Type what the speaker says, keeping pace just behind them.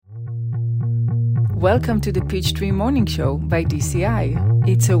Welcome to the Peachtree Morning Show by DCI.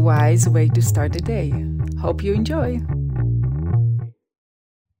 It's a wise way to start the day. Hope you enjoy.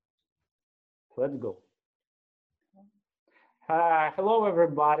 Let's go. Hello,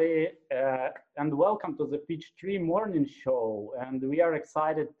 everybody, and welcome to the Peachtree Morning Show. And we are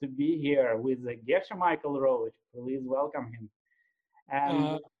excited to be here with Geshe Michael Roach. Please welcome him.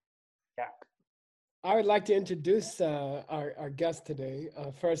 And I would like to introduce our guest today.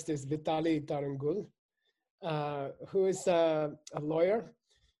 First is Vitaly Tarangul, who is a lawyer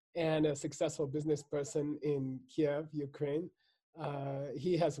and a successful business person in Kiev, Ukraine.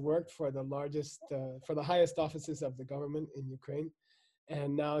 He has worked for the highest offices of the government in Ukraine.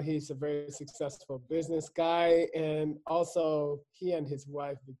 And now he's a very successful business guy. And also he and his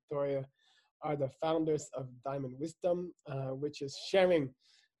wife, Victoria, are the founders of Diamond Wisdom, which is sharing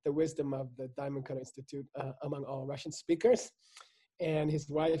the wisdom of the Diamond Cutter Institute among all Russian speakers. And his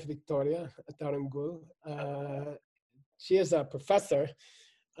wife, Victoria Tarangul, she is a professor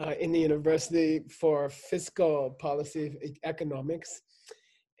in the University for Fiscal Policy Economics.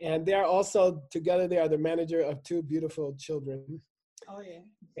 And they are also, together, they are the manager of two beautiful children. Oh, yeah.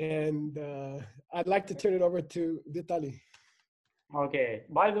 And I'd like to turn it over to Vitaly. Okay,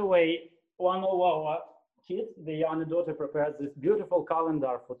 by the way, one of our kids, the young daughter, prepared this beautiful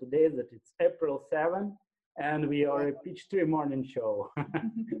calendar for today that it's April 7, and we are a Peachtree Morning Show.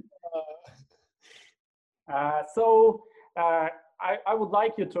 I would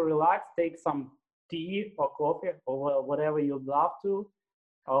like you to relax, take some tea or coffee or whatever you'd love to.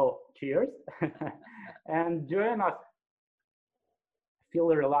 Oh, cheers. And join us. Feel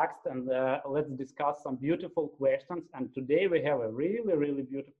relaxed and let's discuss some beautiful questions. And today we have a really, really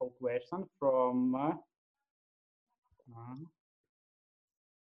beautiful question from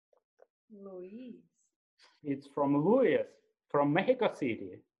Luis. It's from Luis, from Mexico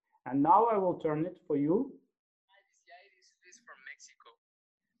City. And now I will turn it for you. Hi, this is Luis from Mexico.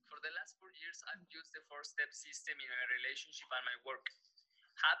 For the last 4 years, I've used the 4-step system in my relationship and my work.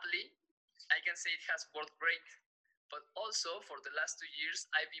 Happily, I can say it has worked great. But also, for the last 2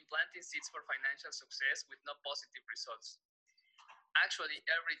 years, I've been planting seeds for financial success with no positive results. Actually,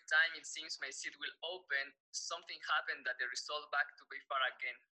 every time it seems my seed will open, something happened that the result back to be far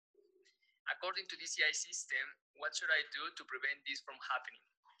again. According to DCI system, what should I do to prevent this from happening?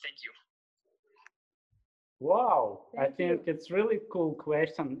 Thank you. Wow, I Thank think it's really cool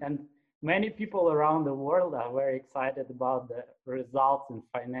question. And many people around the world are very excited about the results in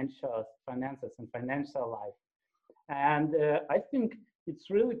finances and financial life. And I think it's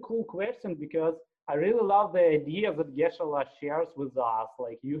really cool question because I really love the idea that Geshe shares with us.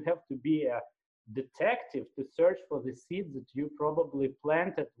 Like you have to be a detective to search for the seeds that you probably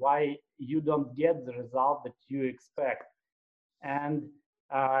planted, why you don't get the result that you expect. And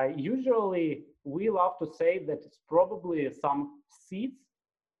usually we love to say that it's probably some seeds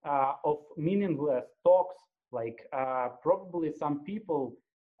of meaningless talks, like probably some people,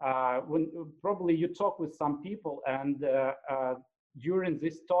 when probably you talk with some people and during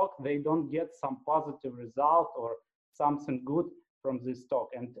this talk, they don't get some positive result or something good from this talk,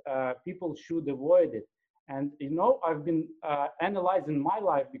 and people should avoid it. And you know, I've been analyzing my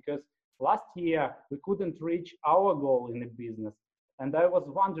life because last year we couldn't reach our goal in the business, and I was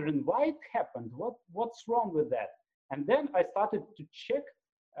wondering why it happened. What's wrong with that? And then I started to check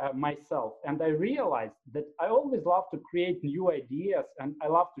myself, and I realized that I always love to create new ideas, and I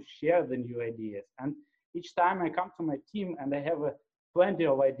love to share the new ideas. And each time I come to my team and I have plenty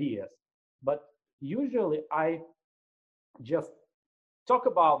of ideas, but usually I just talk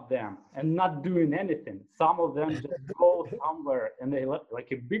about them and not doing anything. Some of them just go somewhere and they look like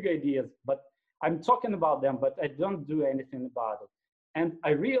a big ideas, but I'm talking about them, but I don't do anything about it. And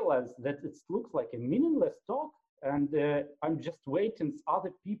I realized that it looks like a meaningless talk, and I'm just wasting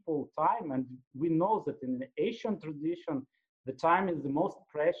other people's time. And we know that in the Asian tradition, the time is the most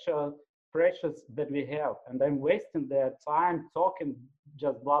precious that we have. And I'm wasting their time talking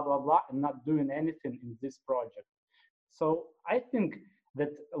just blah, blah, blah, and not doing anything in this project. So I think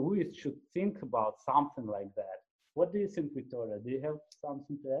that Luis should think about something like that. What do you think, Victoria? Do you have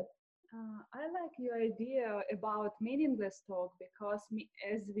something to add? I like your idea about meaningless talk because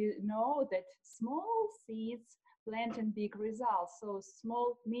as we know that small seeds plant in big results. So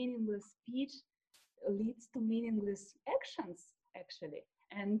small meaningless speech leads to meaningless actions actually,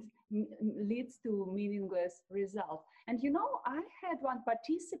 and leads to meaningless results. And you know, I had one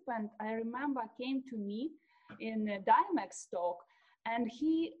participant, I remember, came to me in a Dymax talk, and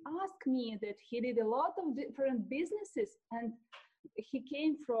he asked me that he did a lot of different businesses, and he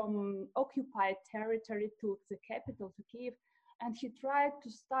came from occupied territory to the capital, to Kiev, and he tried to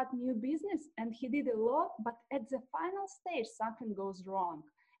start new business, and he did a lot, but at the final stage something goes wrong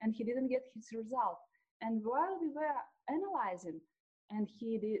and he didn't get his result. And while we were analyzing, and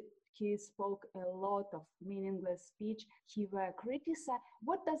he spoke a lot of meaningless speech, he were criticized.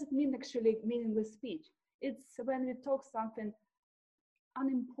 What does it mean actually, meaningless speech? It's when we talk something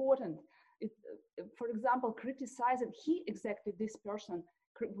unimportant. For example, criticizing, this person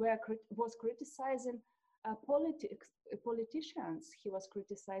was criticizing politicians, he was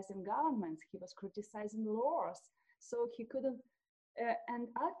criticizing governments, he was criticizing laws. So he couldn't, and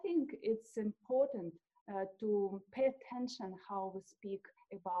I think it's important to pay attention how we speak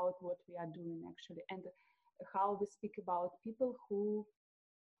about what we are doing actually, and how we speak about people who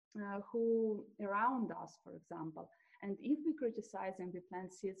around us, for example. And if we criticize and we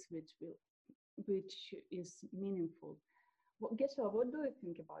plant seeds which is meaningful. Well, Geshe-la, what do you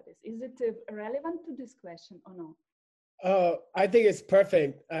think about this? Is it relevant to this question or no? Oh, I think it's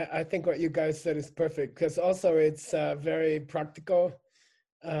perfect. I think what you guys said is perfect, because also it's very practical.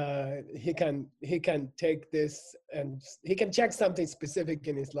 He can take this and he can check something specific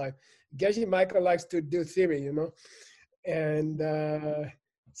in his life. Geshe Michael likes to do theory, you know, and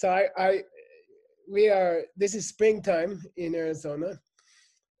so this is springtime in Arizona,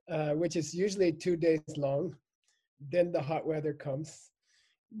 which is usually 2 days long. Then the hot weather comes,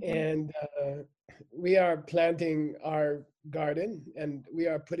 and we are planting our garden, and we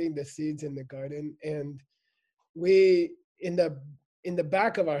are putting the seeds in the garden. And we, in the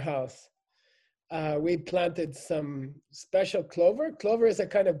back of our house, we planted some special clover. Clover is a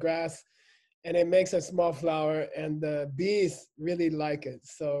kind of grass, and it makes a small flower, and the bees really like it.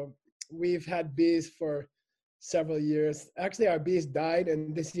 So we've had bees for several years. Actually, our bees died,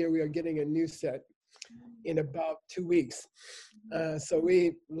 and this year we are getting a new set in about 2 weeks. So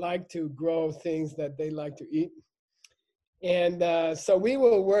we like to grow things that they like to eat. And so we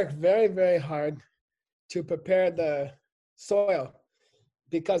will work very, very hard to prepare the soil,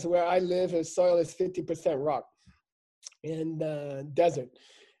 because where I live, the soil is 50% rock and desert.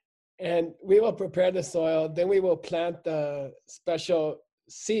 And we will prepare the soil, then we will plant the special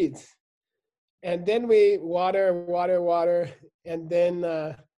seeds. And then we water, and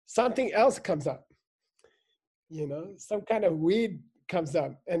then something else comes up. You know, some kind of weed comes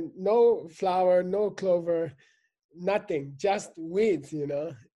up, and no flower, no clover, nothing, just weeds, you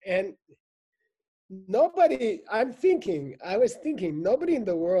know. And I was thinking, nobody in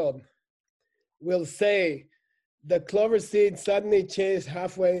the world will say the clover seed suddenly changed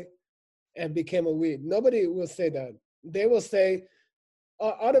halfway and became a weed. Nobody will say that. They will say,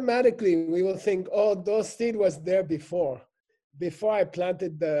 automatically we will think, oh, those seed was there before I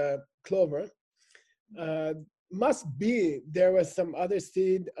planted the clover. Must be there was some other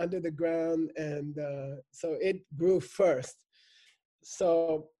seed under the ground, and so it grew first.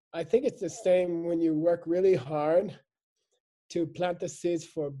 So I think it's the same when you work really hard to plant the seeds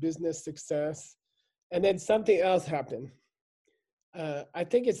for business success, and then something else happened. I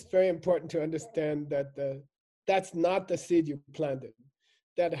think it's very important to understand that that's not the seed you planted.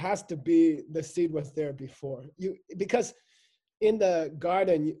 That has to be the seed was there before. Because in the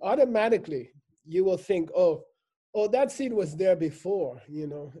garden, automatically you will think, oh, that seed was there before, you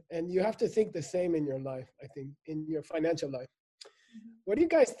know. And you have to think the same in your life, I think, in your financial life. What do you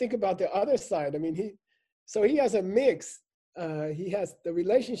guys think about the other side? I mean, he has a mix. He has the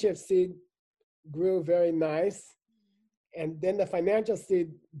relationship seed grew very nice, and then the financial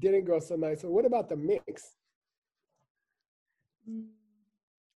seed didn't grow so nice. So what about the mix?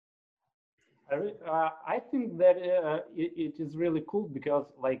 I think that it is really cool, because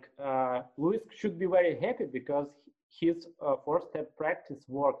like Luis should be very happy, because his 4-step practice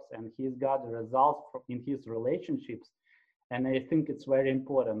works and he's got the results in his relationships, and I think it's very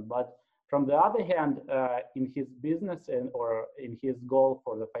important. But from the other hand, in his business or in his goal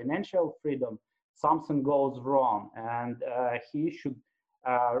for the financial freedom, something goes wrong, and he should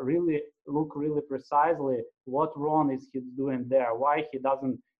really look really precisely what wrong is he doing there, why he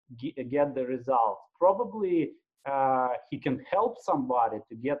doesn't get the results. Probably he can help somebody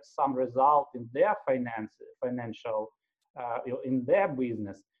to get some result in their financial, in their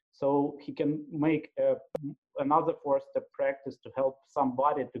business. So he can make another 4-step practice to help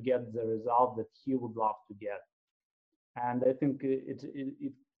somebody to get the result that he would love to get. And I think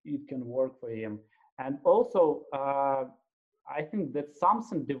it can work for him. And also, I think that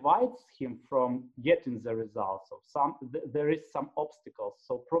something divides him from getting the results. So there is some obstacles.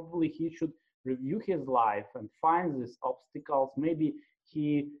 So probably he should review his life and find these obstacles. Maybe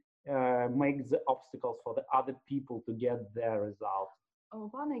he makes the obstacles for the other people to get their result.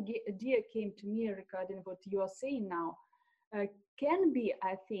 One idea came to me regarding what you are saying now. can be,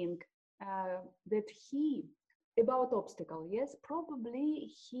 I think, that he, about obstacle, yes, probably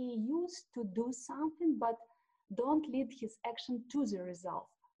he used to do something, but don't lead his action to the result.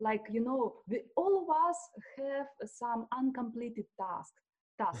 Like, you know, all of us have some uncompleted tasks.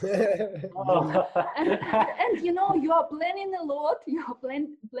 And you know, you are planning a lot, you are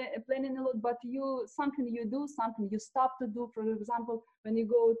planning a lot, but something you do, something you stop to do. For example, when you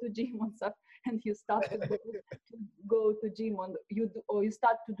go to gym and stuff, and you stop to go to gym, or you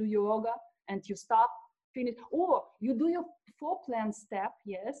start to do yoga and you stop, finish, or you do your 4-plan step,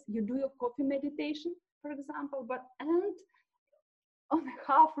 yes, you do your coffee meditation, for example, but and on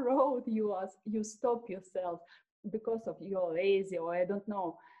half road you stop yourself because of you're lazy, or I don't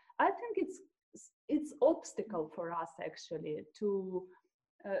know. I think it's obstacle for us actually to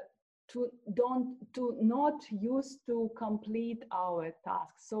not use to complete our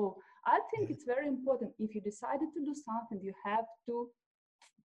task. So I think it's very important, if you decided to do something, you have to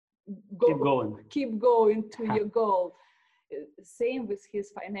keep going to your goal. Same with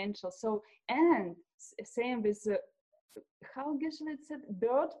his financial. So, and same with how Geshe-la said,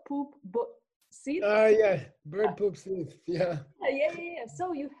 bird poop seed. Yeah, bird poop seed. Yeah. Yeah.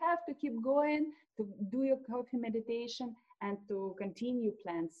 So you have to keep going to do your coffee meditation and to continue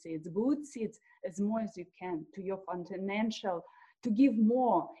plant seeds, good seeds, as more as you can to your financial, to give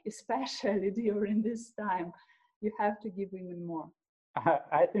more, especially during this time. You have to give even more.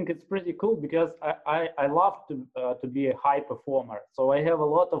 I think it's pretty cool because I love to be a high performer. So I have a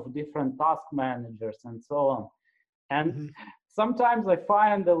lot of different task managers and so on. And sometimes I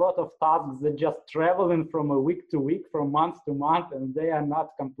find a lot of tasks that just traveling from a week to week, from month to month, and they are not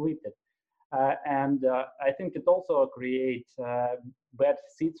completed. And I think it also creates bad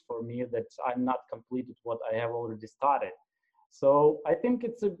seeds for me that I'm not completed what I have already started. So I think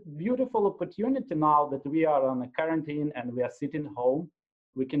it's a beautiful opportunity now that we are on a quarantine and we are sitting home.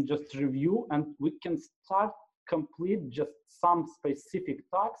 We can just review and we can start complete just some specific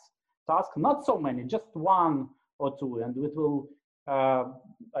tasks, not so many, just one or two, and it will,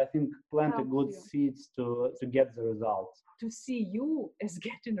 I think, plant a good seeds to get the results. To see you as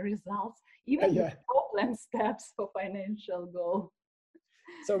getting results, even the problem steps for financial goal.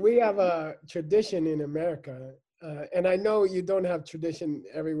 So we have a tradition in America, and I know you don't have tradition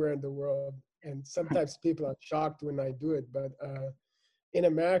everywhere in the world, and sometimes people are shocked when I do it, but in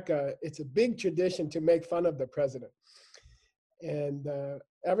America, it's a big tradition to make fun of the president. And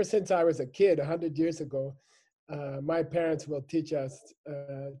ever since I was a kid, 100 years ago, my parents will teach us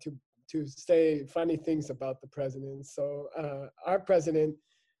to say funny things about the president. So our president,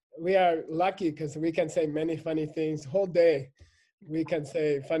 we are lucky because we can say many funny things. Whole day, we can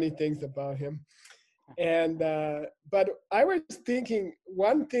say funny things about him. And but I was thinking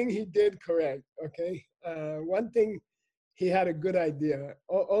one thing he did correct, okay? One thing he had a good idea,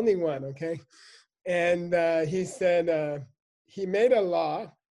 only one, okay? And he said he made a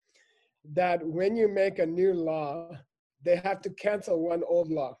law that when you make a new law, they have to cancel one old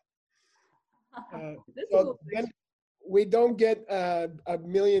law. So then we don't get a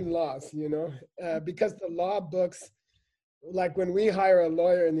million laws, you know, because the law books, like when we hire a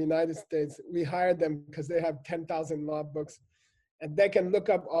lawyer in the United States, we hire them because they have 10,000 law books and they can look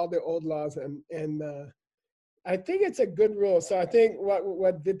up all the old laws. And I think it's a good rule. So I think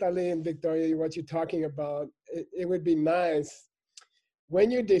what Vitaly and Victoria, what you're talking about, it would be nice when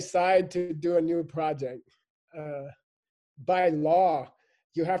you decide to do a new project, by law,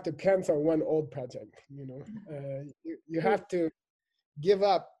 you have to cancel one old project, you know. You have to give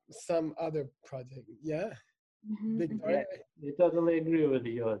up some other project, yeah? Victoria? I totally agree with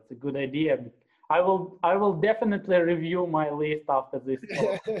you. It's a good idea. I will definitely review my list after this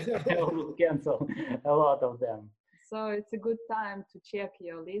talk. I will cancel a lot of them. So it's a good time to check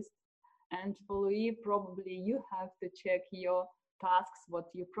your list. And for Louis, probably you have to check your tasks, what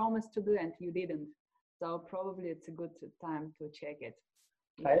you promised to do and you didn't. So probably it's a good time to check it.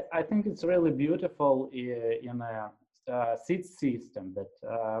 I think it's really beautiful in a seed system that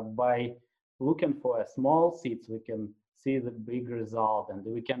by looking for a small seeds, we can see the big result, and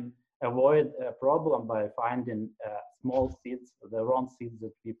we can avoid a problem by finding small seeds, the wrong seeds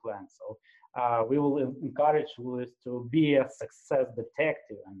that we plant. So we will encourage Louis to be a success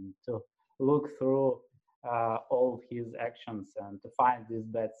detective and to look through all his actions and to find these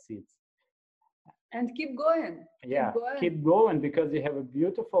bad seeds. And keep going. Yeah, keep going, because you have a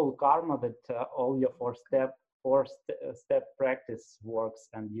beautiful karma that all your four-step practice works,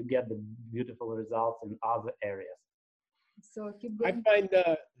 and you get the beautiful results in other areas. So keep going. I find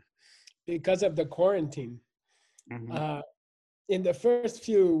because of the quarantine, in the first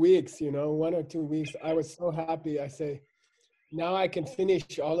few weeks, you know, 1 or 2 weeks, I was so happy. I say, now I can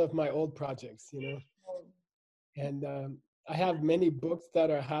finish all of my old projects, you know. And I have many books that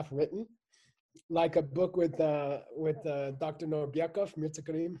are half written, like a book with Dr. Norbiakov, Mirza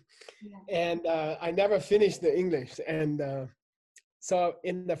Karim. And I never finished the English. And so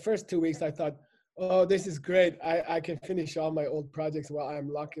in the first 2 weeks, I thought, oh, this is great. I can finish all my old projects while I'm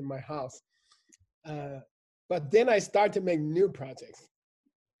locked in my house. But then I started to make new projects.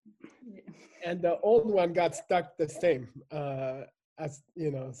 And the old one got stuck the same, as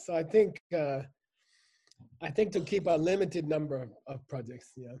you know. So I think to keep a limited number of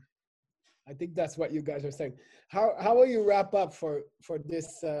projects, yeah. I think that's what you guys are saying. How will you wrap up for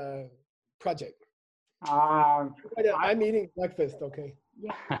this project? I'm eating breakfast, okay.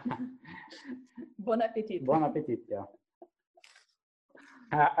 Yeah. Bon appetit. Bon appetit, yeah.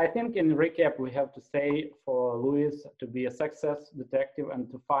 I think in recap, we have to say for Luis to be a success detective and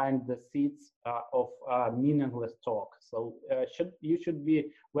to find the seeds of meaningless talk. So you should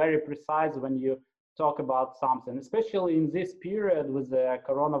be very precise when you talk about something, especially in this period with the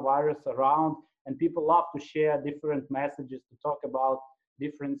coronavirus around and people love to share different messages, to talk about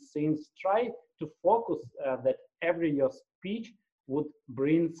different things. Try to focus that every your speech would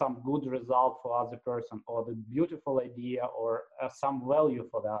bring some good result for other person or the beautiful idea or some value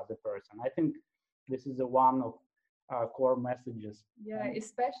for the other person. I think this is the one of core messages. Yeah,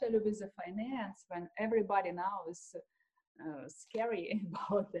 especially with the finance, when everybody now is scary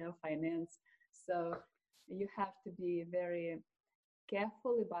about their finance. So you have to be very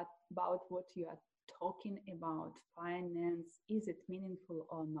careful about what you are talking about. Finance, is it meaningful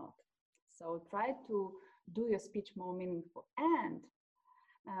or not? So try to do your speech more meaningful and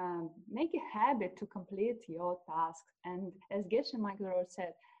make a habit to complete your tasks. And as Geshe Michael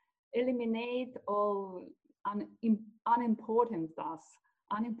said, eliminate all unimportant tasks,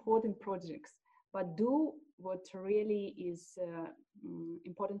 unimportant projects, but do what really is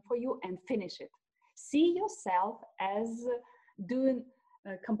important for you and finish it. See yourself as doing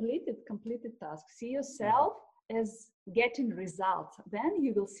completed tasks. See yourself as getting results. Then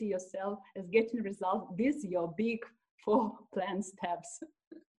you will see yourself as getting results. These are your big 4 planned steps.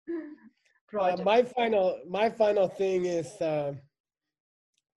 My final thing is,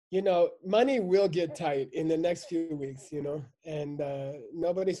 you know, money will get tight in the next few weeks, you know, and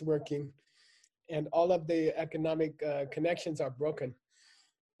nobody's working, and all of the economic connections are broken,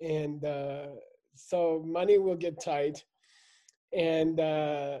 and so money will get tight, and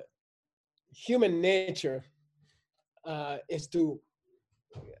human nature is to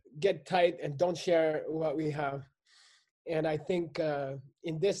get tight and don't share what we have. And I think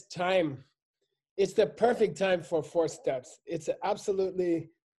in this time, it's the perfect time for 4 steps. It's absolutely,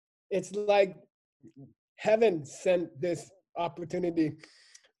 it's like heaven sent this opportunity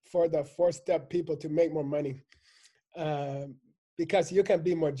for the 4-step people to make more money, because you can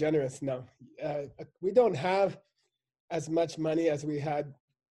be more generous now. We don't have as much money as we had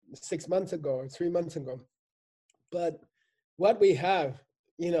 6 months ago or 3 months ago, but what we have,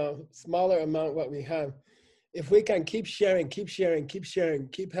 you know, smaller amount what we have, if we can keep sharing,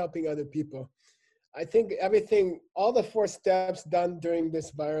 keep helping other people, I think everything, all the 4 steps done during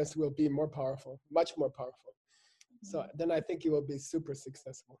this virus will be more powerful, much more powerful. So then I think you will be super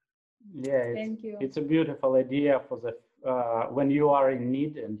successful. Yeah, Thank you. It's a beautiful idea for the when you are in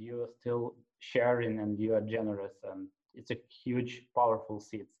need and you are still sharing and you are generous, and it's a huge, powerful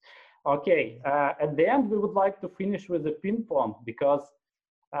seed. Okay, at the end we would like to finish with a ping pong, because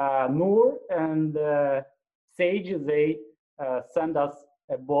Noor and Sage, they send us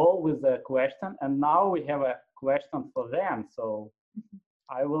a ball with a question, and now we have a question for them. So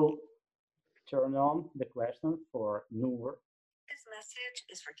I will turn on the question for Noor. This message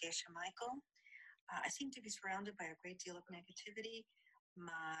is for Geshe Michael. I seem to be surrounded by a great deal of negativity.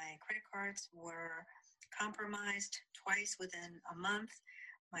 My credit cards were compromised twice within a month.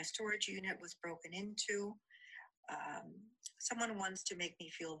 My storage unit was broken into. Someone wants to make me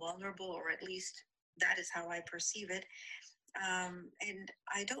feel vulnerable, or at least that is how I perceive it. And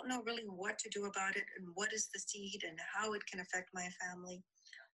I don't know really what to do about it, and what is the seed and how it can affect my family.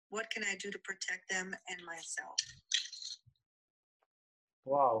 What can I do to protect them and myself?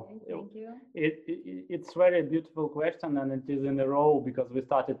 Wow, Thank you. It's very beautiful question, and it is in a row because we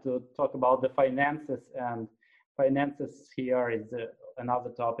started to talk about the finances, and finances here is another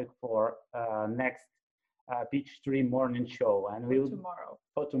topic for next Peachtree Morning Show, and we would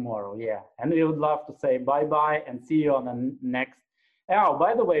for tomorrow, yeah. And we would love to say bye-bye and see you on the next. Oh,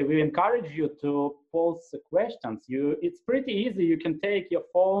 by the way, we encourage you to pose questions. It's pretty easy. You can take your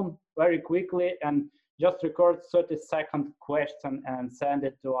phone very quickly and just record 30-second question and send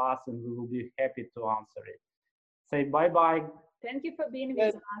it to us, and we will be happy to answer it. say bye-bye. Thank you for being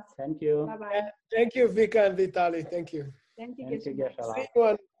Yes. with us. Thank you. Bye-bye. Thank you, Vika and Vitali. Thank you. Thank you, Thank you, Geshe-Michael.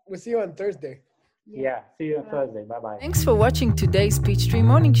 Geshe-la. We'll see you on Thursday. Yeah, see you on Bye. Thursday. Bye-bye. Thanks for watching today's Peachtree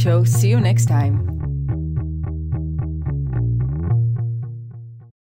Morning Show. See you next time.